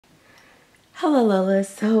Hello Lola,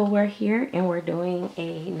 so we're here and we're doing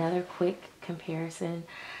another quick comparison.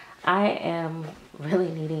 I am really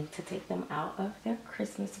needing to take them out of their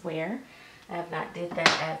Christmas wear. I have not did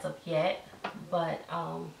that as of yet, but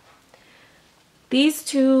these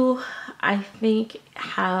two I think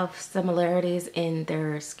have similarities in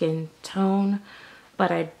their skin tone,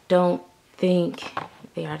 but I don't think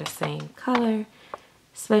they are the same color,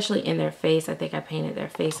 especially in their face. I think I painted their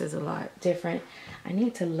faces a lot different. I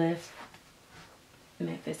need to lift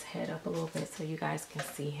Memphis head up a little bit so you guys can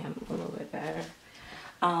see him a little bit better.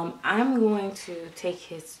 I'm going to take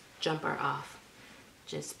his jumper off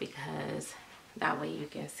just because that way you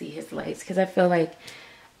can see his legs, because I feel like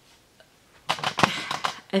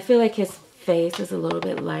his face is a little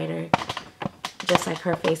bit lighter, just like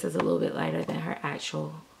her face is a little bit lighter than her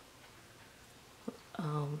actual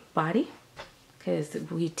body, because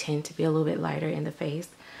we tend to be a little bit lighter in the face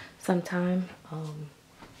sometimes.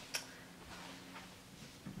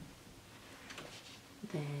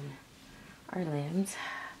 Than our limbs.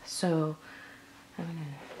 So I'm gonna,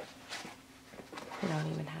 we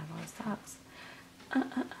don't even have on socks.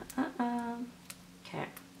 Okay.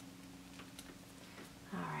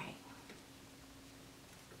 Alright.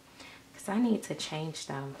 Because I need to change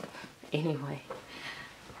them anyway.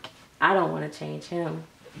 I don't want to change him.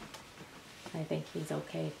 I think he's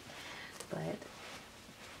okay. But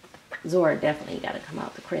Zora definitely got to come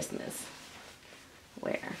out to Christmas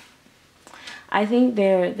wear. I think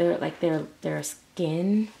their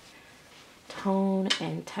skin tone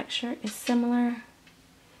and texture is similar,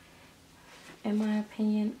 in my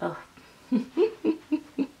opinion. Oh,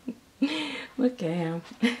 look at him.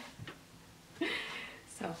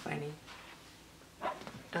 So funny.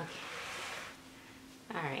 Okay.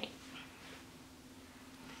 All right.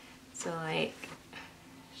 So like,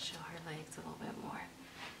 show her legs a little bit more.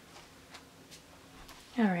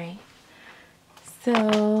 All right. So,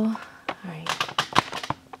 all right.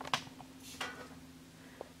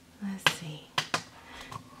 Let's see.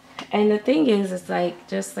 And the thing is, it's like,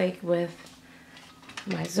 just like with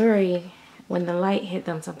my Zuri, when the light hit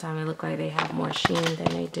them, sometimes it look like they have more sheen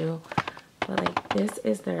than they do. But like, this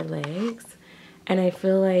is their legs. And I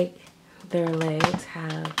feel like their legs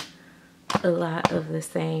have a lot of the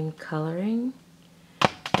same coloring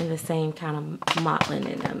and the same kind of mottling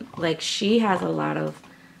in them. Like, she has a lot of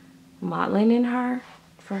mottling in her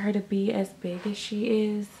for her to be as big as she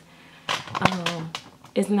is.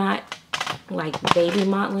 It's not like baby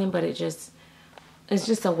mottling, but it's just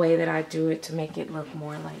a way that I do it to make it look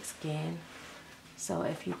more like skin. So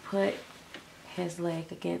if you put his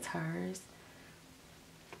leg against hers,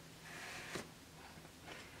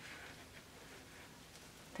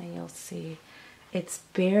 then you'll see it's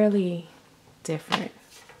barely different.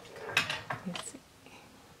 Let's see.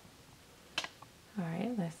 All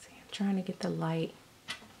right, let's see. I'm trying to get the light.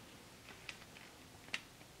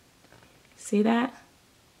 See that?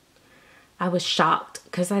 I was shocked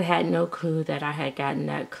because I had no clue that I had gotten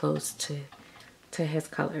that close to his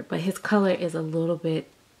color. But his color is a little bit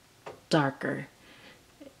darker.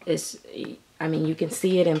 I mean, you can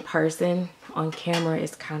see it in person. On camera,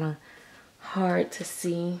 it's kind of hard to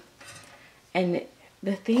see. And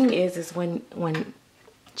the thing is when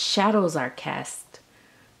shadows are cast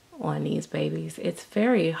on these babies, it's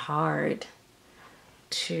very hard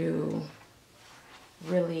to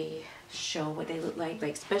really show what they look like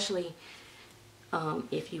especially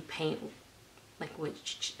if you paint like with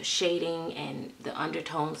shading, and the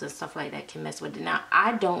undertones and stuff like that can mess with it. Now,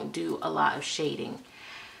 I don't do a lot of shading.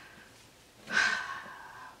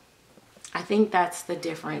 I think that's the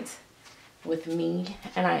difference with me.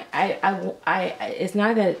 And I it's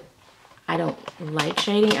not that I don't like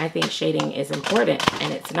shading. I think shading is important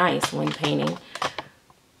and it's nice when painting,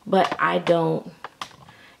 but I don't,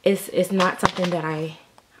 it's not something that I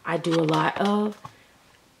do a lot of.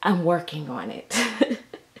 I'm working on it.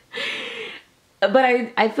 But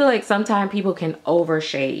I feel like sometimes people can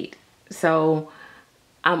overshade. So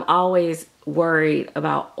I'm always worried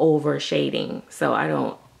about overshading. So I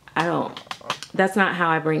don't, that's not how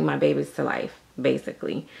I bring my babies to life,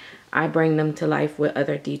 basically. I bring them to life with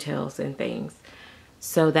other details and things.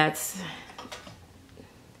 So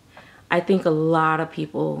I think a lot of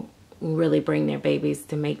people really bring their babies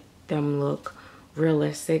to make them look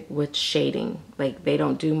realistic with shading. Like, they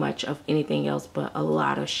don't do much of anything else but a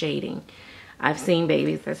lot of shading. I've seen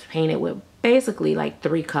babies that's painted with basically like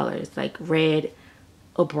 3 colors, like red,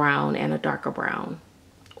 a brown, and a darker brown,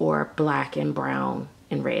 or black and brown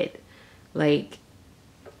and red. Like,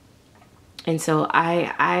 and so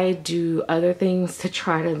I do other things to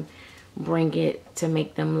try to bring it to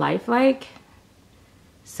make them lifelike.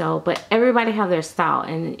 So, but everybody have their style.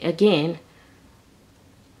 And again,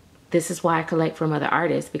 this is why I collect from other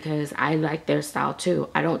artists, because I like their style too.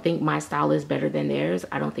 I don't think my style is better than theirs.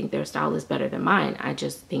 I don't think their style is better than mine. I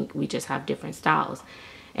just think we just have different styles.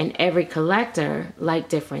 And every collector like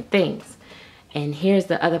different things. And here's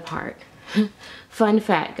the other part. Fun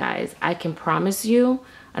fact, guys. I can promise you,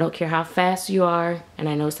 I don't care how fast you are, and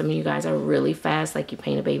I know some of you guys are really fast, like you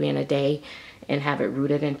paint a baby in a day and have it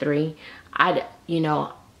rooted in 3. I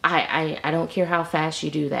don't care how fast you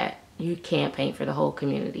do that. You can't paint for the whole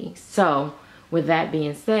community. So with that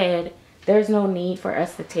being said, there's no need for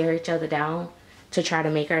us to tear each other down to try to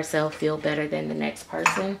make ourselves feel better than the next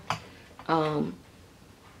person.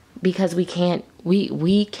 Because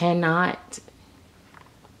we cannot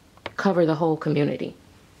cover the whole community,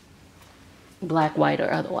 black, white,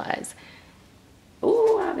 or otherwise.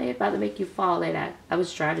 Ooh, I'm about to make you fall at that. I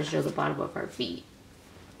was trying to show the bottom of her feet.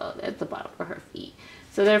 Oh, that's the bottom of her feet.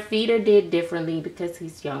 So their feet are did differently because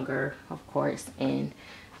he's younger, of course, and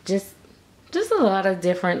just a lot of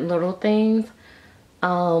different little things.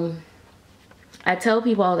 I tell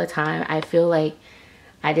people all the time, I feel like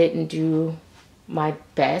I didn't do my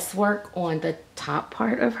best work on the top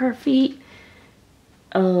part of her feet.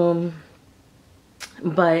 But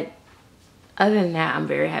other than that, I'm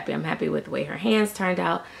very happy. I'm happy with the way her hands turned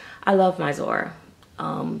out. I love my Zora.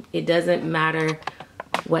 It doesn't matter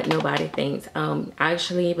what nobody thinks.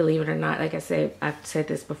 Actually, believe it or not, like I said, I've said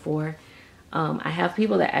this before, I have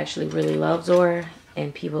people that actually really love Zora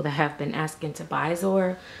and people that have been asking to buy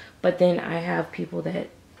Zora, but then I have people that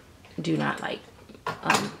do not like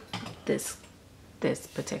this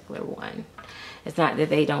particular one. It's not that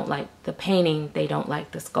they don't like the painting, they don't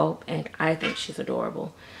like the sculpt, and I think she's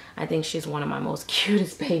adorable. I think she's one of my most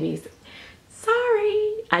cutest babies.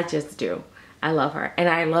 Sorry, I just do. I love her, and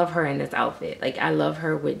I love her in this outfit. Like, I love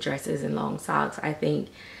her with dresses and long socks. I think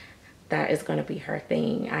that is going to be her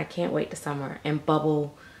thing. I can't wait to summer. And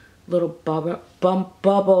little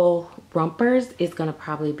bubble rumpers is going to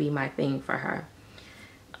probably be my thing for her.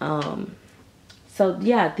 So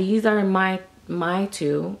yeah, these are my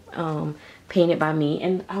two painted by me.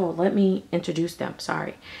 And oh, let me introduce them.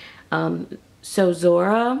 Sorry. So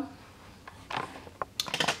Zora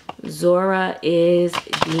is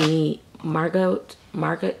the Margot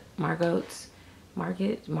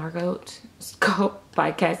sculpt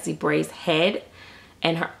by Cassie Bray's head,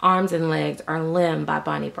 and her arms and legs are limb by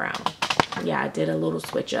Bonnie Brown. Yeah, I did a little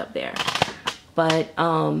switch up there. But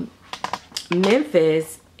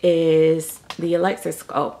Memphis is the Alexis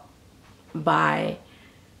sculpt by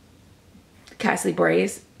Cassie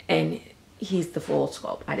Bray's, and he's the full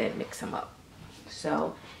sculpt. I didn't mix him up.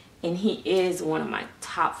 So, and he is one of my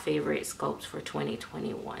top favorite sculpts for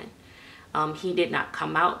 2021. He did not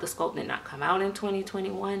come out, the sculpt did not come out in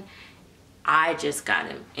 2021. I just got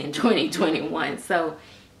him in 2021. So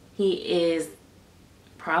he is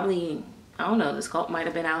probably, I don't know, the sculpt might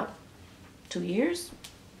have been out 2 years.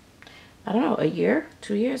 I don't know, a year,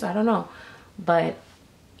 2 years, I don't know. But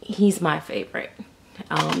he's my favorite.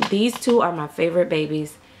 These two are my favorite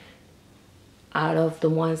babies out of the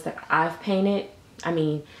ones that I've painted. I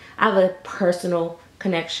mean, I have a personal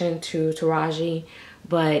connection to Taraji,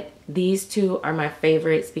 but these two are my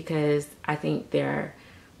favorites because I think they're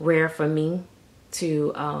rare for me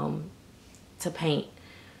to paint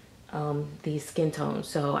these skin tones.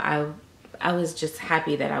 So I was just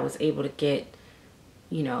happy that I was able to get,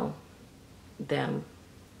 you know, them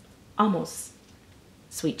almost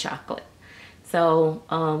sweet chocolate. So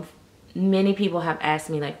many people have asked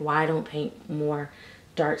me, like, why I don't paint more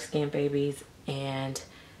dark skinned babies, and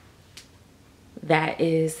that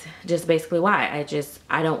is just basically why.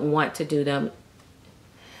 I don't want to do them.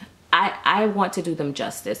 I want to do them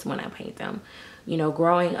justice when I paint them. You know,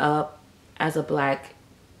 growing up as a black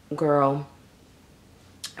girl,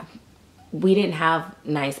 we didn't have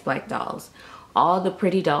nice black dolls. All the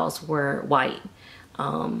pretty dolls were white.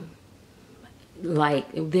 Like,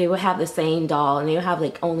 they would have the same doll, and they'll have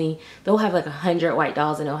like 100 white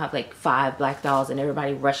dolls, and they'll have like 5 black dolls, and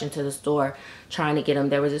everybody rushing to the store trying to get them.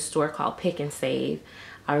 There was a store called Pick and Save.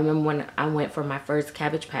 I remember when I went for my first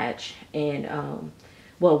Cabbage Patch, and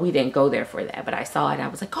well, we didn't go there for that, but I saw it and I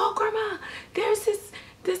was like, oh grandma, there's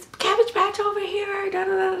this Cabbage Patch over here, da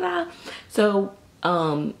da da da. So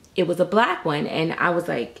it was a black one, and I was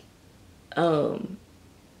like, grandma,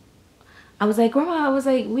 I was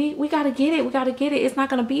like, we gotta get it, it's not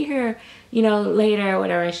gonna be here, you know, later or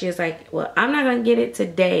whatever. And she was like, well, I'm not gonna get it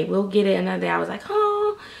today, we'll get it another day. I was like,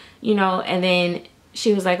 oh, you know. And then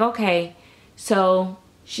she was like, okay. So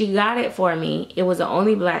she got it for me. It was the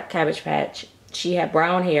only black Cabbage Patch. She had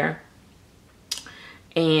brown hair,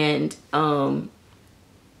 and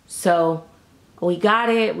so We got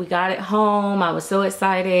it home. I was so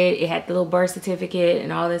excited. It had the little birth certificate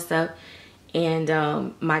and all this stuff. And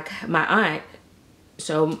my aunt,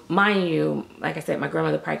 so mind you, like I said, my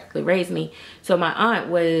grandmother practically raised me. So my aunt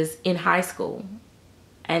was in high school.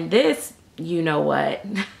 And this, you know what?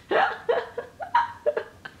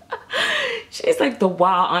 She's like the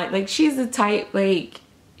wild aunt. Like, she's the type, like,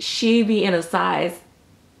 she be in a size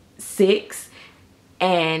 6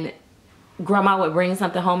 and grandma would bring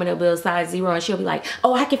something home and it'll be a size 0 and she'll be like,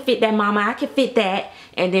 oh, I can fit that, mama, I can fit that.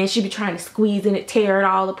 And then she'd be trying to squeeze in it, tear it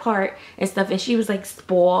all apart and stuff. And she was like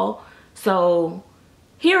spoiled. So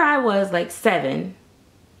here I was like 7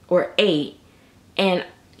 or 8 and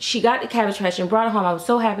she got the Cabbage Patch and brought it home. I was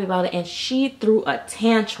so happy about it. And she threw a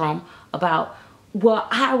tantrum about, well,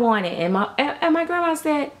 I want it. And my grandma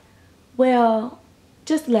said, well,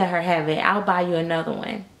 just let her have it. I'll buy you another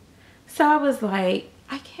one. So I was like,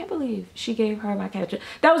 I can't believe she gave her my Cabbage Patch.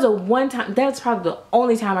 That was a one time, that's probably the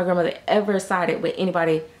only time my grandmother ever sided with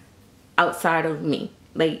anybody outside of me.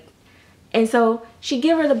 Like, and so she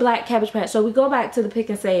gave her the black Cabbage Patch. So we go back to the Pick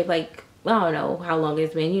and Save, like, I don't know how long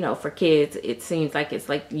it's been, you know, for kids. It seems like it's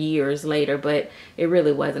like years later, but it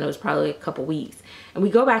really wasn't. It was probably a couple weeks. And we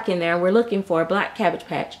go back in there and we're looking for a black Cabbage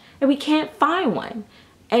Patch and we can't find one.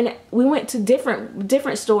 And we went to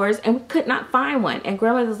different stores and we could not find one. And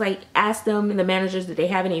grandma was like, asked them, the managers, did they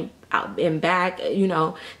have any out in back, you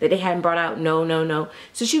know, that they hadn't brought out? No, no, no.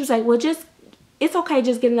 So she was like, well, just, it's okay,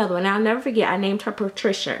 just get another one. And I'll never forget, I named her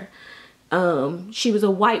Patricia. She was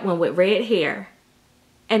a white one with red hair.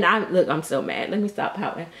 And look, I'm so mad. Let me stop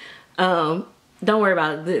pouting. Don't worry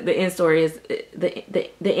about it. The end story is, the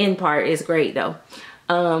end part is great though.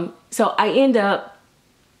 So I end up,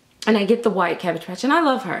 and I get the white Cabbage Patch, and I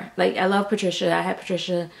love her. Like, I love Patricia. I had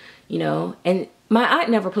Patricia, you know, and my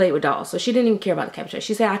aunt never played with dolls, so she didn't even care about the Cabbage Patch.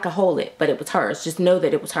 She said I could hold it, but it was hers. Just know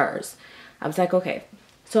that it was hers. I was like, okay.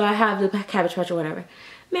 So I have the Cabbage Patch or whatever.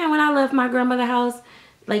 Man, when I left my grandmother's house,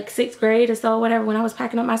 like 6th grade or so, whatever, when I was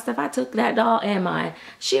packing up my stuff, I took that doll and mine.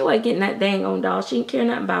 She wasn't getting that dang on doll. She didn't care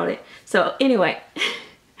nothing about it. So anyway,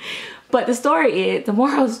 but the story is, the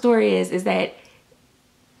moral of the story is that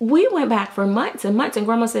we went back for months and months, and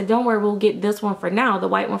grandma said, don't worry, we'll get this one for now, the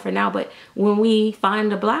white one for now, but when we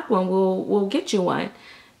find the black one, we'll get you one.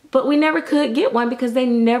 But we never could get one because they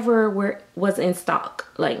never was in stock,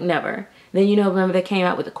 like never. Then, you know, remember they came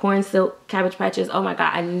out with the corn silk Cabbage Patches. Oh my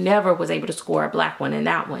God, I never was able to score a black one in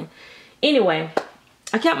that one. Anyway,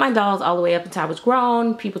 I kept my dolls all the way up until I was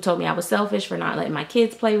grown. People told me I was selfish for not letting my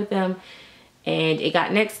kids play with them. And it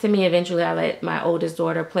got next to me. Eventually, I let my oldest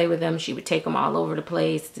daughter play with them. She would take them all over the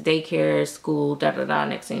place, to daycare, school, da-da-da.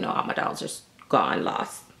 Next thing you know, all my dolls are gone,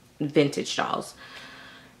 lost, vintage dolls.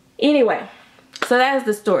 Anyway, so that is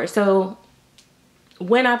the story. So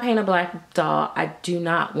when I paint a black doll, I do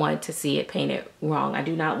not want to see it painted wrong. I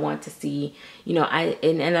do not want to see, you know,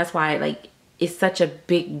 and that's why, like, it's such a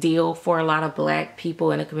big deal for a lot of black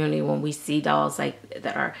people in the community when we see dolls like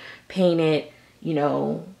that are painted, you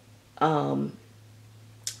know,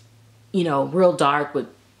 real dark with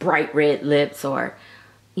bright red lips, or,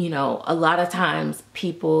 you know, a lot of times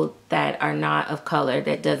people that are not of color,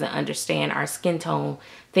 that doesn't understand our skin tone,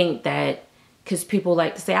 think that, because people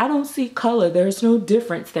like to say, I don't see color, there's no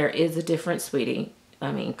difference. There is a difference, sweetie.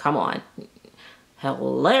 I mean, come on.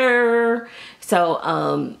 Hello.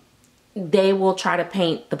 So, they will try to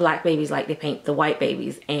paint the black babies like they paint the white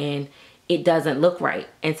babies, and it doesn't look right.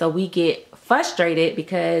 And so we get frustrated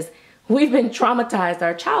because we've been traumatized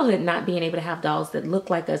our childhood not being able to have dolls that look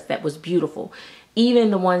like us, that was beautiful.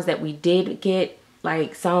 Even the ones that we did get,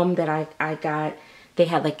 like some that I got, they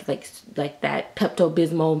had like that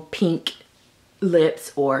Pepto-Bismol pink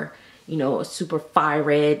lips, or, you know, a super fire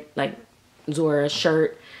red, like Zora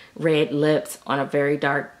shirt, red lips on a very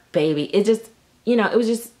dark baby. It just, you know, it was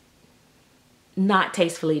just not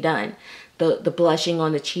tastefully done. The blushing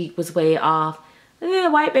on the cheek was way off. And then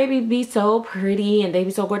the white baby be so pretty and they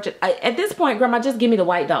be so gorgeous. At this point, grandma, just give me the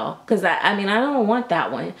white doll. Because, I mean, I don't want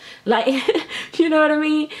that one. Like, you know what I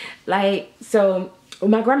mean? Like, so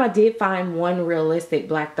my grandma did find one realistic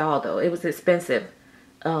black doll, though. It was expensive.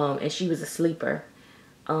 And she was a sleeper.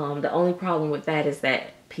 The only problem with that is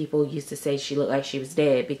that people used to say she looked like she was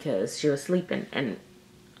dead because she was sleeping. And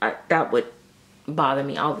that would bother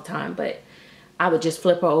me all the time. But I would just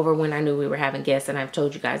flip her over when I knew we were having guests. And I've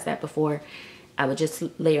told you guys that before. I would just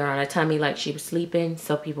lay her on her tummy like she was sleeping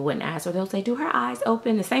so people wouldn't ask her. They'll say, do her eyes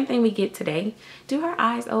open? The same thing we get today. Do her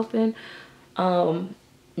eyes open?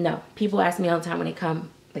 No. People ask me all the time when they come,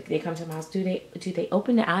 like they come to my house, do they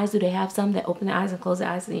open the eyes? Do they have some that open the eyes and close the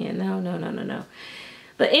eyes? Yeah, no.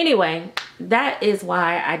 But anyway, that is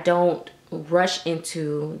why I don't rush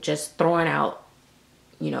into just throwing out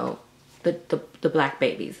you know, the black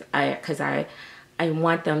babies. Because I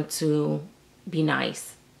want them to be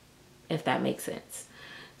nice, if that makes sense.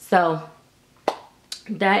 So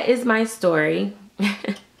that is my story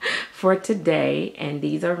for today, and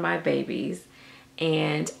these are my babies.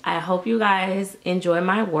 And I hope you guys enjoy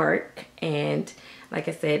my work. And like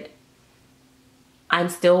I said, I'm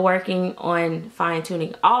still working on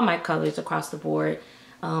fine-tuning all my colors across the board.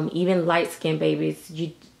 Even light-skinned babies.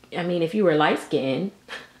 I mean, if you were light-skinned,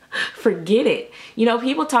 forget it. You know,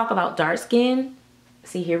 people talk about dark skin.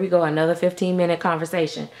 See, here we go, another 15-minute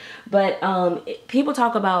conversation. But people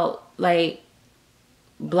talk about like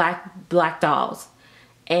black dolls,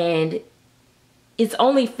 and it's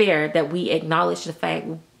only fair that we acknowledge the fact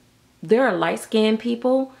there are light-skinned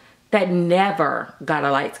people that never got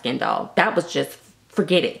a light-skinned doll. That was just,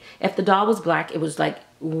 forget it. If the doll was black, it was like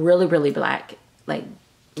really, really black, like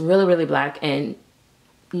really, really black, and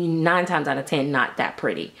 9 times out of 10 not that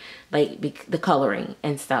pretty, like the coloring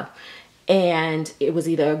and stuff. And it was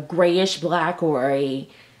either a grayish black or a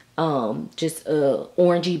just a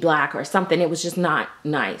orangey black or something. It was just not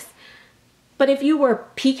nice. But if you were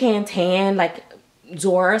pecan tan, like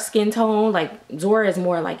Zora skin tone, like Zora is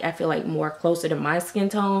more like, I feel like more closer to my skin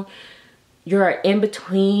tone. You're an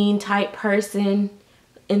in-between type person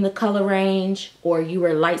in the color range, or you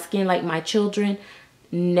were light skinned like my children.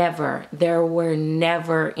 Never, there were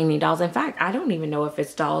never any dolls. In fact, I don't even know if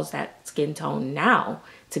it's dolls that skin tone now,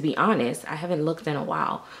 to be honest. I haven't looked in a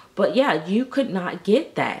while. But yeah, you could not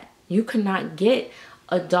get that. You could not get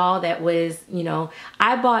a doll that was, you know,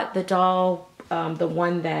 I bought the doll, the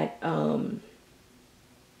one that,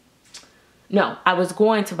 no, I was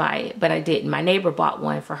going to buy it, but I didn't. My neighbor bought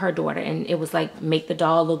one for her daughter, and it was like, make the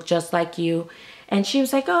doll look just like you. And she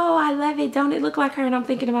was like, oh, I love it. Don't it look like her? And I'm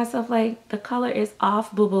thinking to myself, like, the color is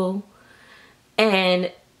off, boo-boo.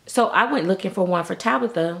 And so I went looking for one for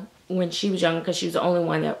Tabitha when she was young, because she was the only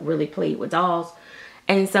one that really played with dolls.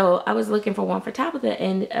 And so I was looking for one for Tabitha,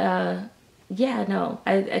 and yeah, no,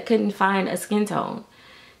 I couldn't find a skin tone,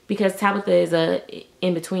 because Tabitha is a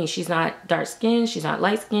in between. She's not dark skinned, she's not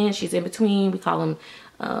light skinned, she's in between. We call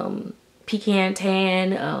them pecan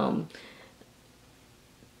tan.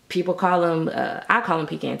 People call them, I call them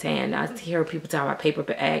pecan tan. I hear people talk about paper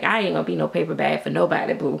bag. I ain't gonna be no paper bag for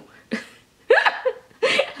nobody, boo.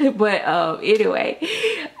 But anyway,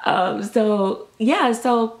 so yeah,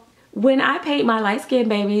 so when I paint my light-skinned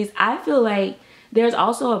babies, I feel like there's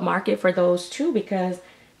also a market for those too, because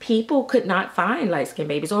people could not find light-skinned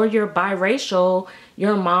babies. Or you're biracial,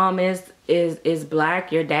 your mom is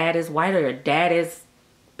black, your dad is white, or your dad is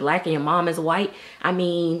black and your mom is white. I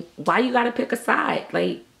mean, why you gotta pick a side?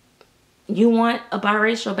 Like, you want a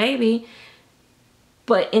biracial baby,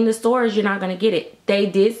 but in the stores you're not gonna get it. They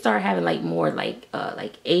did start having like more like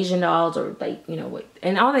Asian dolls, or like, you know,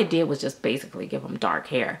 and all they did was just basically give them dark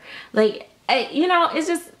hair. Like, you know, it's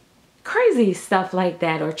just crazy stuff like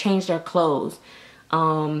that, or change their clothes.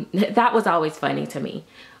 That was always funny to me.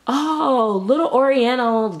 Oh, little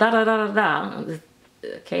Oriental, da da da da da.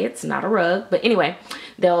 Okay, it's not a rug, but anyway,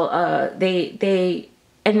 they'll they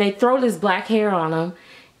throw this black hair on them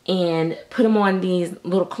and put them on these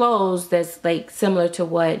little clothes that's like similar to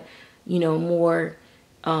what, you know, more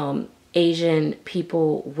Asian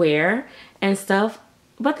people wear and stuff.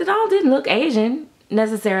 But the doll didn't look Asian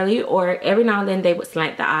necessarily, or every now and then they would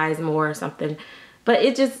slant the eyes more or something. But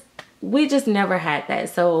we just never had that.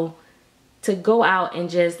 So to go out and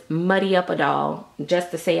just muddy up a doll just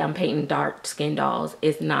to say I'm painting dark skin dolls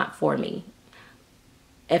is not for me.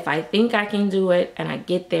 If I think I can do it and I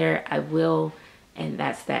get there, I will. And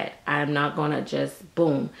that's that. I'm not gonna just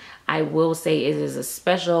boom. I will say it is a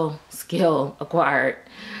special skill acquired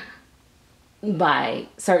by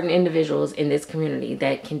certain individuals in this community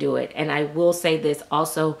that can do it. And I will say this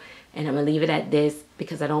also, and I'm gonna leave it at this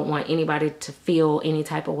because I don't want anybody to feel any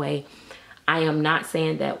type of way. I am not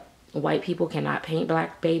saying that white people cannot paint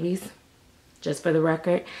black babies, just for the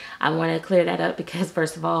record. I want to clear that up, because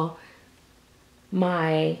first of all,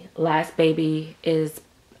 my last baby is,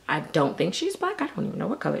 I don't think she's black. I don't even know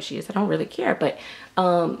what color she is. I don't really care, but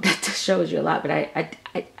that just shows you a lot. But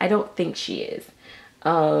I don't think she is.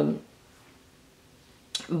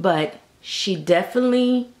 But she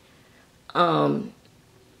definitely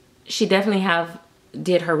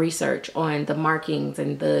did her research on the markings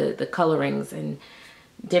and the colorings and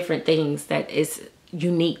different things that is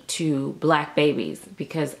unique to black babies,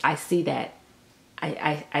 because I see that.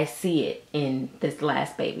 I see it in this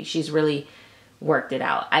last baby. She's really worked it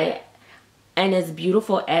out. And as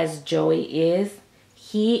beautiful as Joey is,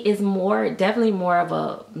 he is definitely more of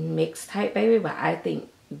a mixed type baby, but I think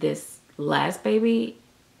this last baby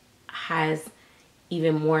has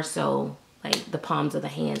even more so, like the palms of the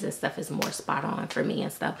hands and stuff is more spot on for me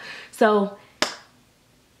and stuff. So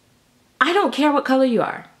I don't care what color you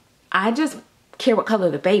are. I just care what color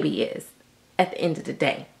the baby is at the end of the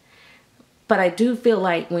day. But I do feel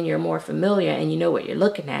like when you're more familiar and you know what you're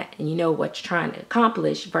looking at and you know what you're trying to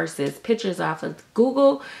accomplish versus pictures off of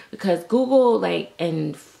Google, because Google, like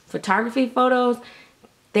in photography photos,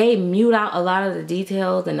 they mute out a lot of the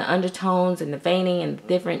details and the undertones and the veining and the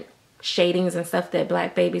different shadings and stuff that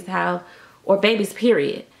black babies have, or babies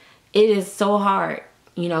period. It is so hard.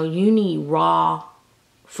 You know, you need raw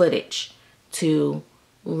footage to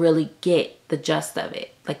really get the gist of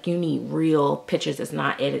it. Like you need real pictures that's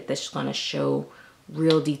not edited, that's gonna show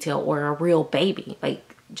real detail, or a real baby,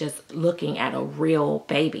 like just looking at a real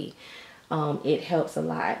baby. It helps a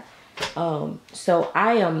lot. So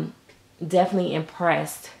I am definitely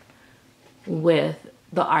impressed with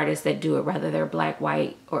the artists that do it, whether they're black,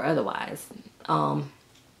 white, or otherwise.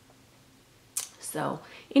 So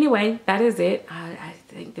anyway, that is it. I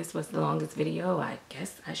think this was the longest video. I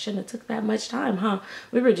guess I shouldn't have took that much time, huh?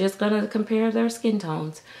 We were just gonna compare their skin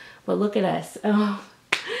tones, but look at us.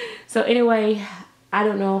 So anyway, I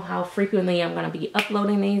don't know how frequently I'm gonna be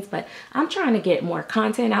uploading these, but I'm trying to get more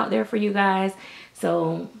content out there for you guys.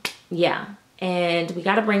 So yeah, and we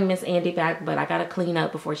gotta bring Miss Andy back, but I gotta clean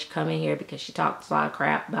up before she come in here because she talks a lot of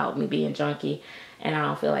crap about me being junky, and I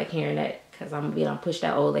don't feel like hearing that. Because I'm gonna push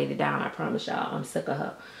that old lady down. I promise y'all, I'm sick of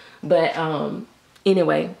her. But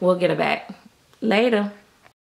anyway, we'll get her back later.